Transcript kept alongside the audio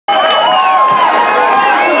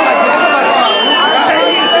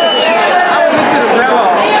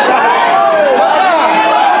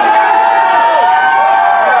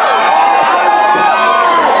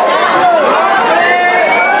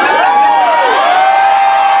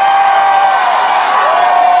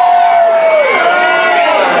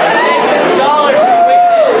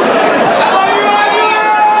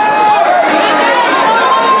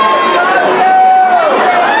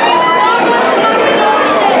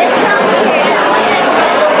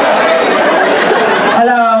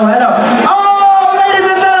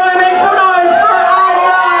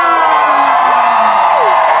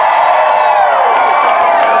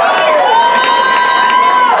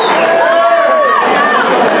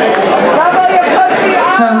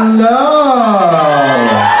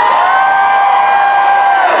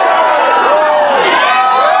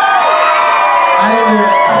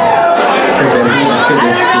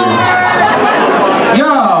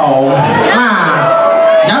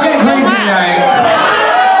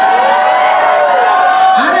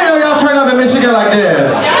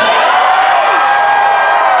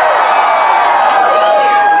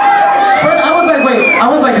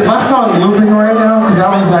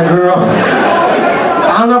was like, girl,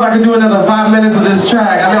 I don't know if I could do another 5 minutes of this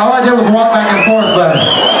track. I mean, all I did was walk back and forth, but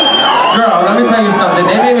girl, let me tell you something.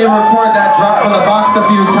 They made me record that drop from the box a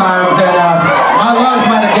few times, and my lungs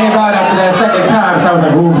might have gave out after that second time, so I was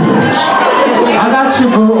like, ooh, bitch. I got you,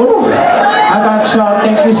 boo. I got y'all.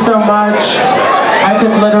 Thank you so much. I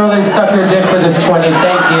could literally suck your dick for this 20.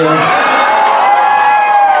 Thank you.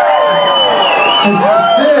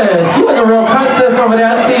 Sis, you look a real cunt, sis, over there.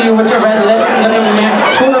 I see you with your red lip.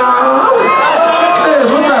 Sis,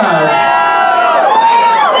 what's up?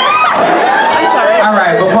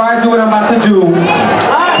 Alright, before I do what I'm about to do,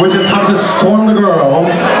 which is come to storm the girls,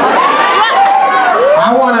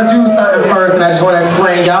 I want to do something first, and I just want to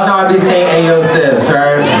explain. Y'all know I be saying ayo sis,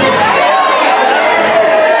 right?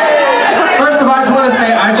 First of all, I just want to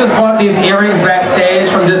say I just bought these earrings backstage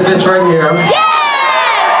from this bitch right here.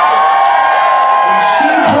 She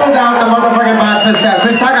pulled out the motherfucking box and said,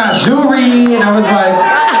 bitch, I got jewelry, and I was like,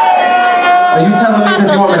 are you telling me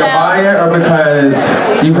because you want me to buy it, or because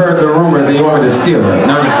you heard the rumors and you want me to steal it?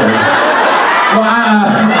 No, I'm just kidding. Well,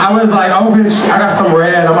 I was like, oh bitch, I got some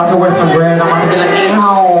red, I'm about to wear some red, I'm about to be like,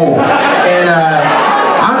 ew. And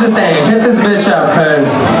I'm just saying, hit this bitch up,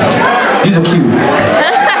 cause these are cute.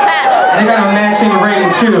 They got a matching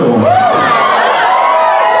ring too.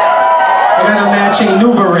 They got a matching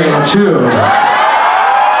Nuva ring too.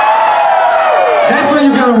 That's when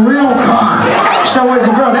you feel real con. Showing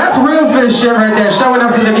the girl, that's real fish shit right there. Showing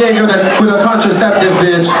up to the gig with a contraceptive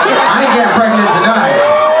bitch. I ain't getting pregnant tonight.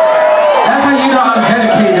 That's how you know I'm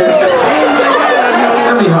dedicated.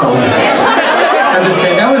 Send me home. I'm just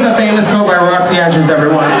kidding. That was a famous quote by Roxy Andrews,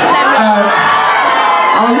 everyone.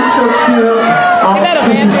 Oh, you're so cute. Oh,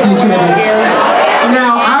 kisses you too.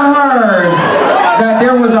 Now, I heard that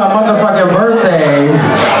there was a motherfucking birthday,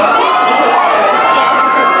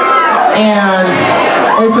 and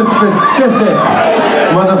it's a specific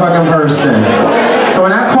motherfucking person. So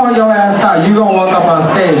when I call your ass out, you gonna walk up on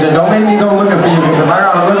stage, and don't make me go looking for you, because if I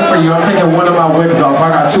gotta look for you, I'm taking one of my wigs off. I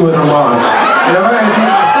got two of them on. And if I gotta take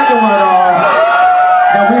my second one off,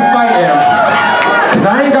 then we fighting. Cause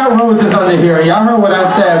I ain't got roses under here. Y'all heard what I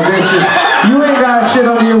said, bitches. You ain't got shit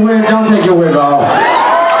under your wig, don't take your wig off.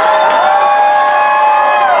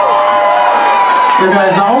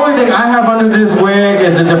 Because the only thing I have under this wig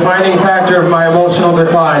is the defining factor of my emotional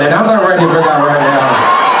decline, and I'm not ready for that right now.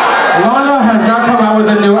 Lana has not come out with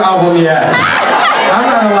a new album yet. I'm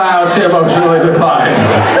not allowed to emotionally decline.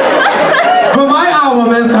 But my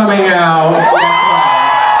album is coming out next month.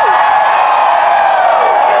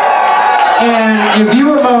 And if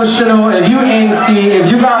you emotional, if you angsty, if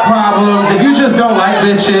you got problems, if you just don't like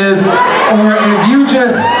bitches, or if you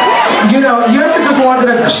just, you know, you ever just wanted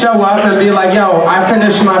to show up and be like, yo, I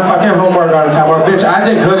finished my fucking homework on time, or bitch, I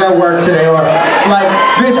did good at work today, or like,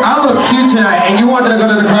 bitch, I look cute tonight, and you wanted to go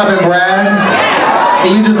to the club and brag,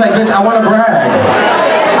 and you just like, bitch, I want to brag.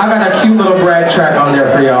 I got a cute little brag track on there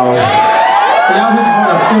for y'all. So y'all just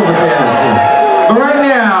want to feel the fantasy. But right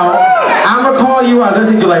now, I'm gonna call you out. It's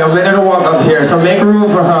gonna take you like a minute to walk up here, so make room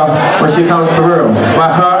for her when she comes through. By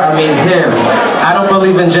her, I mean him. I don't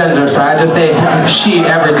believe in gender, so I just say she,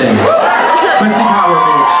 everything. Pussy power,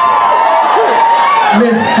 bitch.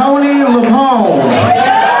 Miss Tony Lupone.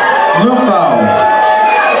 Lupo.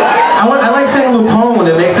 I like saying Lupone.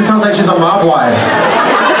 It makes it sound like she's a mob wife.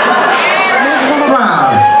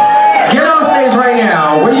 Ma, get on stage right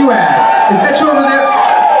now. Where you at? Is that you over there?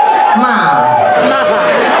 Ma.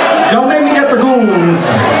 Don't make me get the goons.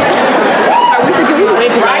 Are we the goons?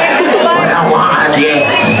 Wait, Ryan? What I want, yeah.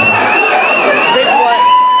 Bitch, what?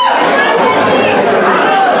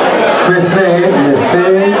 Mistake.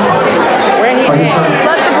 Where he from?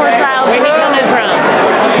 What's the poor child? Where he coming from?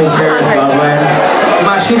 His hair is lovely.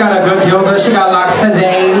 Ma, she got a good gilda. She got locks for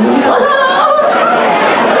days.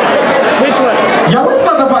 Which one? Yo, it's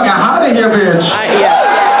motherfucking hot in here, bitch. Yeah.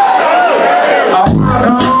 Oh my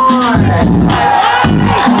god.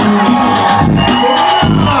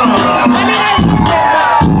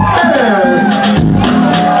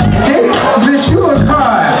 Bitch, you look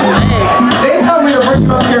hot. They tell me to bring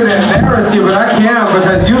you up here to embarrass you, but I can't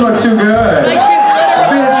because you look too good. Bitch,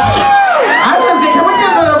 I just say, can we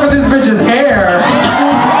give it up for this bitch's hair?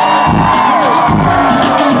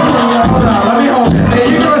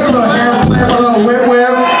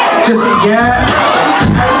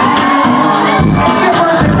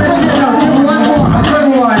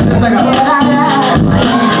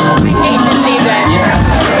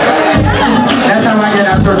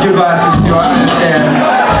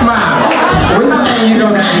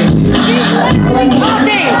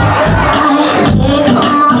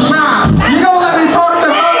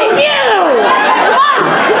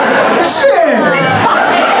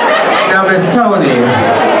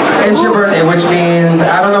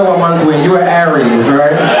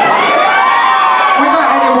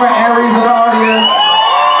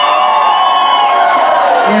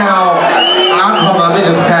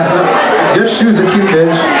 She was a cute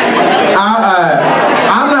bitch.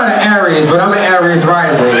 I'm not an Aries, but I'm an Aries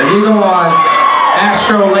rising. If you go on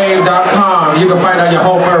astrolabe.com, you can find out your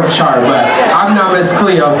whole birth chart, but I'm not Miss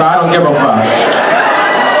Cleo, so I don't give a fuck.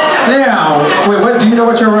 Now, wait, do you know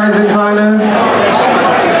what your rising sign is?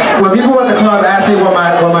 When people at the club ask me what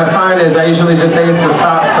my sign is, I usually just say it's the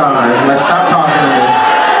stop sign. Like, stop talking to me.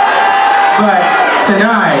 But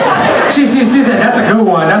tonight, she said, that's a good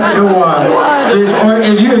one, that's a good one. Bitch, or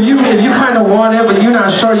if you kind of want it, but you're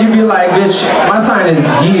not sure, you'd be like, bitch, my sign is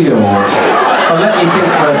yield. So let me think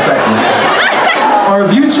for a second. Or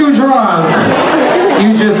if you're too drunk,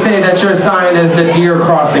 you just say that your sign is the deer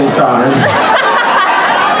crossing sign.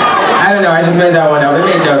 I don't know, I just made that one up. It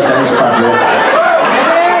made no sense, probably.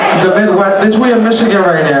 The Midwest, bitch, we in Michigan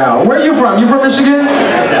right now. Where are you from? You from Michigan?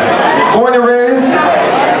 Yes. Born and raised?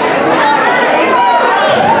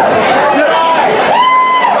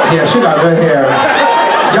 Damn, she got good hair.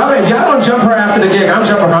 Y'all, if y'all don't jump her after the gig, I'm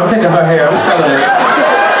jumping her. I'm taking her hair. I'm selling it.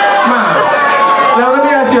 Come on. Now let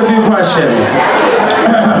me ask you a few questions.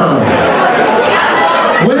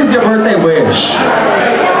 What is your birthday wish?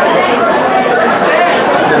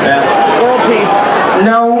 World peace.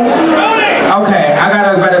 No? Okay, I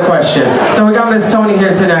got a better question. So we got Miss Tony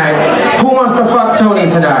here tonight. Who wants to fuck Tony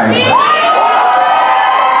tonight?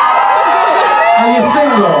 Are you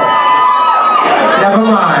single? Never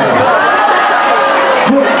mind.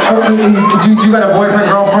 Do you got a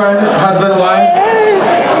boyfriend, girlfriend, husband, wife?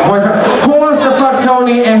 Boyfriend? Who wants to fuck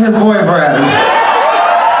Tony and his boyfriend?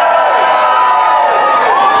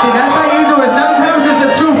 See, that's how you do it. Sometimes it's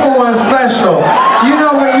a 2-for-1 special. You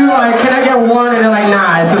know when you like, can I get one? And they're like,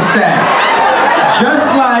 nah, it's a set. Just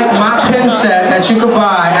like my pin set that you could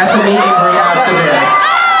buy at the meet and greet after this.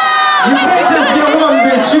 You can't just get one,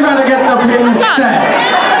 bitch. You gotta get the pin set.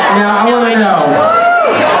 Now, I wanna know,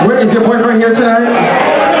 where is your boyfriend here tonight?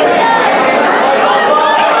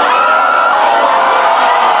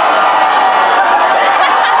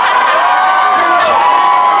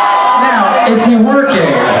 Now, is he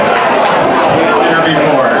working? Not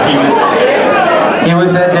before. He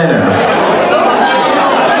was at dinner.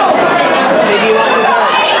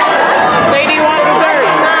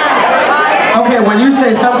 Okay, when you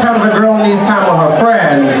say sometimes a girl needs time with her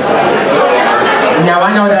friends, now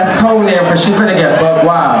I know that's code name for she finna get buck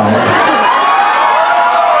wild.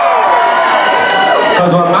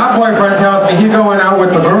 Cause when my boyfriend tells me he going out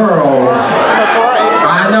with the girls,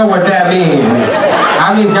 I know what that means.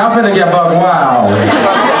 That means y'all finna get buck wild.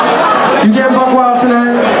 You getting buck wild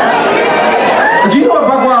tonight? Do you know what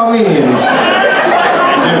buck wild means?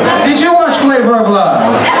 Did you watch Flavor of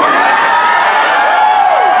Love?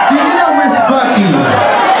 Do you know Miss Bucky?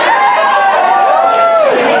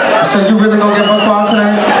 So you really gonna get buck wild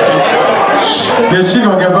tonight? Bitch, she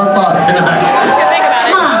gonna get buck wild tonight.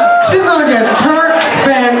 Come on, she's gonna get turned,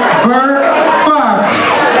 spent, burnt,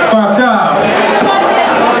 fucked up,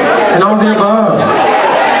 and all the above.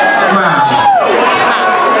 Come on.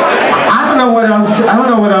 I don't know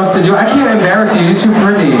what else to do. I can't embarrass you. You're too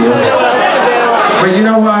pretty. But you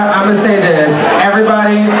know what? I'm gonna say this.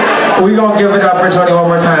 Everybody, we gonna give it up for Tony one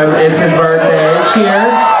more time. It's his birthday.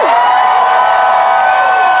 Cheers.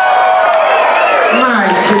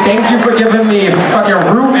 Thank you for giving me fucking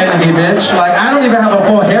root envy, bitch. Like, I don't even have a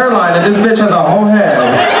full hairline, and this bitch has a whole head.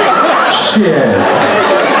 Shit.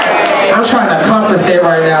 I'm trying to compensate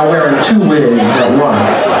right now wearing 2 wigs at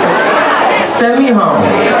once. Send me home.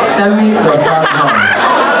 Send me the fuck home.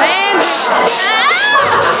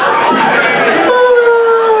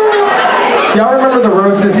 Y'all remember the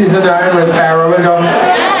roast in season 9 when Pharaoh would go,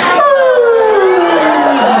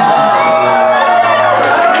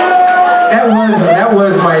 that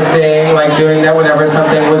was my thing, like doing that whenever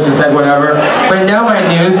something was just like whatever. But now my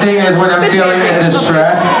new thing is when I'm feeling in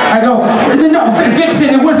distress, I go, no,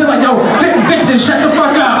 Vixen, it wasn't like, no, Vixen, shut the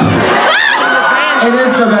fuck up. It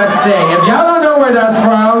is the best thing. If y'all don't know where that's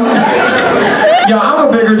from, yo, I'm a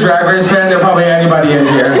bigger Drag Race fan than probably anybody in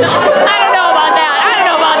here. I don't know about that.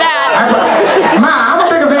 I'm a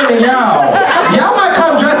bigger fan than y'all. Y'all might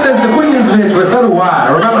come dressed as the Queen's bitch, but so do I.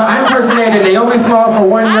 Remember, I impersonated Naomi Smalls for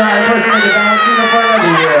 1 year, I impersonated Valentina for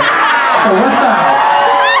another year. So what's up?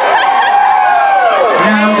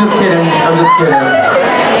 Nah, I'm just kidding. Nah, I'm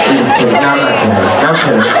not kidding. I'm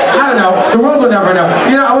kidding. I don't know. The world will never know.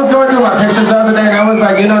 You know, I was going through my pictures the other day, and I was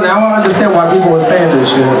like, you know, now I understand why people were saying this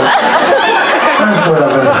shit.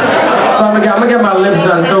 Whatever. So I'm gonna get my lips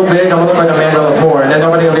done so big, I'm gonna look like Amanda Lepore, and then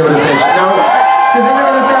nobody will be able to say shit. No, because then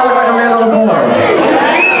they're gonna say I look like Amanda Lepore.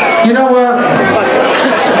 You know what?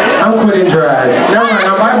 I'm quitting drag. Never mind,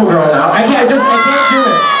 I'm Bible girl now. I can't do it.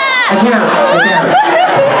 I can't.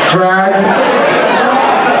 Drag.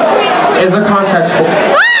 Is the context full?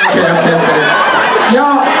 Okay.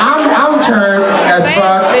 Y'all, I'm turned as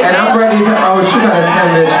fuck, and I'm ready to. Oh, she got a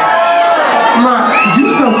 10, bitch. Ma, you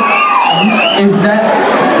so. Is that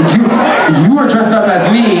you were dressed up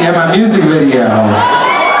as me in my music video?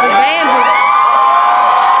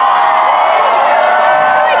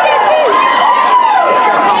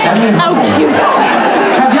 Oh, cute.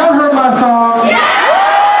 Have y'all heard my song?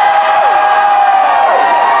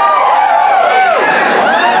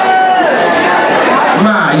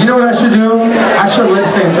 Ma, you know what I should do? I should lip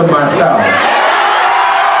sync to myself.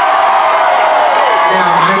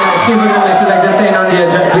 Now, I know, she's looking at me, she's like, this ain't on the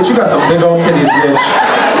agenda. Bitch, you got some big old titties, bitch.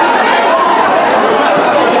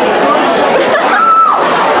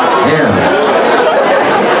 Damn.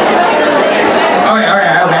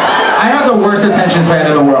 Okay. I have the worst attention span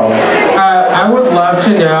in the world. I would love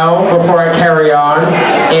to know, before I carry on,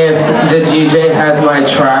 if the DJ has my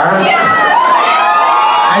track.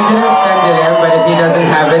 I didn't send it in, but if he doesn't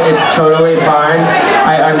have it, it's totally fine.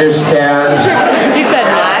 I understand. You said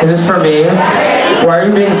not. Is this for me? Why are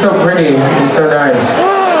you being so pretty and so nice?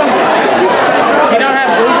 You don't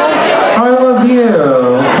have Google? Oh, I love you.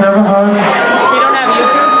 Can I have a hug? You don't have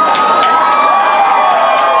YouTube?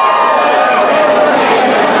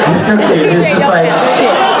 He's so cute. He's just like,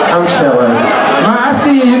 I'm chilling. Ma, I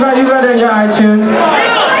see you. You got it in your iTunes.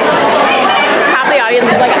 Half the audience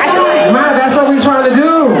is like, I don't know. Ma, that's what we're trying to do.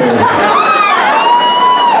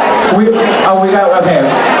 Okay.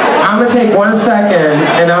 I'm gonna take 1 second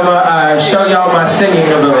and I'm gonna show y'all my singing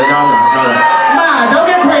ability. No. Ma, don't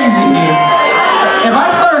get crazy. If I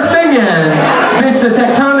start singing, bitch, the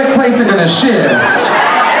tectonic plates are gonna shift.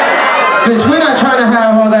 Bitch, we're not trying to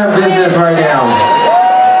have all that business right now.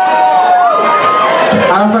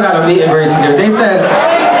 I also got a meet and greet to do. They said,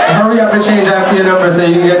 hurry up and change after your number so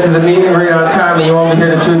you can get to the meet and greet on time and you won't be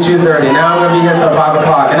here to 2:30. Now I'm gonna be here till 5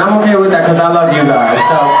 o'clock. And I'm okay with that because I love you guys.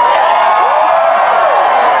 So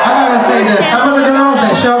I gotta say this. Some of the girls,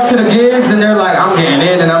 they show up to the gigs and they're like, I'm getting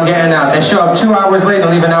in and I'm getting out. They show up 2 hours late and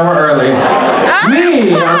leave an hour early.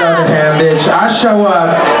 Me, on the other hand, bitch, I show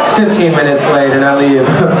up 15 minutes late and I leave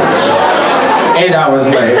 8 hours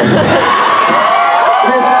late.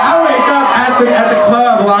 Bitch, I wake up at the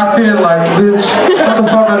club locked in like, bitch, what the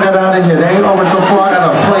fuck I got out of here? They ain't over till 4, I got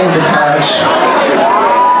a plane to catch.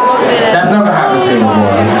 That's never happened to me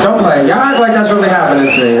before. Don't play. Y'all act like that's really happening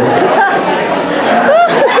to you.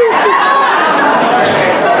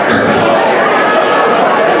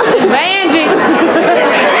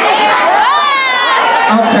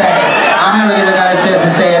 Okay, I haven't even got a chance to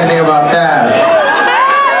say anything about that.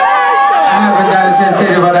 I haven't got a chance to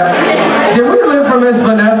say anything about that. Did we live for Miss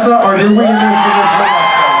Vanessa or did we live for Miss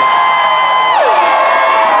Vanessa?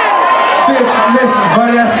 Bitch, Miss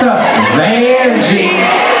Vanessa Vanjie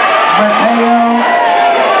Mateo.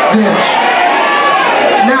 Bitch.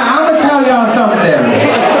 Now, I'm gonna tell y'all something.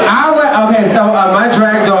 Okay, so my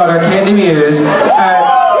drag daughter, Candy Muse,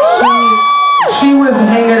 she was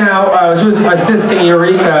hanging out, she was assisting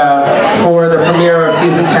Eureka for the premiere of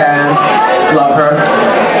season 10. Love her.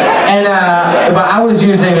 And, but I was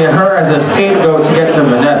using her as a scapegoat to get to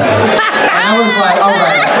Vanessa. And I was like,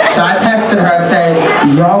 alright. So I texted her, I said,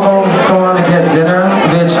 y'all gonna go on to get dinner?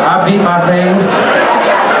 Bitch, I beat my face.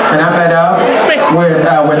 And I met up with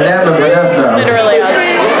them and Vanessa. Literally.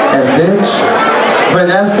 And bitch,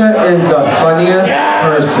 Vanessa is the funniest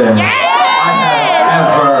person I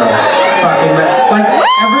have ever fucking met. Like,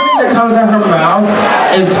 everything that comes out her mouth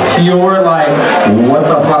is pure, like, what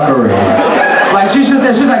the fuckery. Like, she's just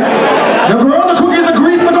there, she's like, the girl, the cookies, the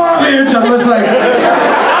grease, the garbage. I'm just like,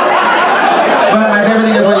 but my favorite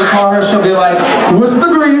thing is when you call her, she'll be like, what's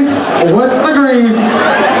the grease? What's the grease?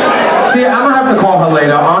 See, I'm gonna have to call her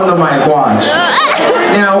later on the mic, watch.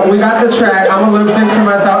 Now, we got the track, I'm gonna lip sync to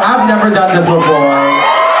myself. I've never done this before.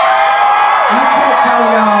 I can't tell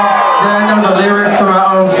y'all that I know the lyrics to my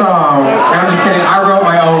own song. I'm just kidding, I wrote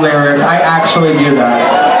my own lyrics. I actually do that.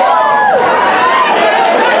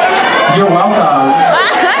 You're welcome.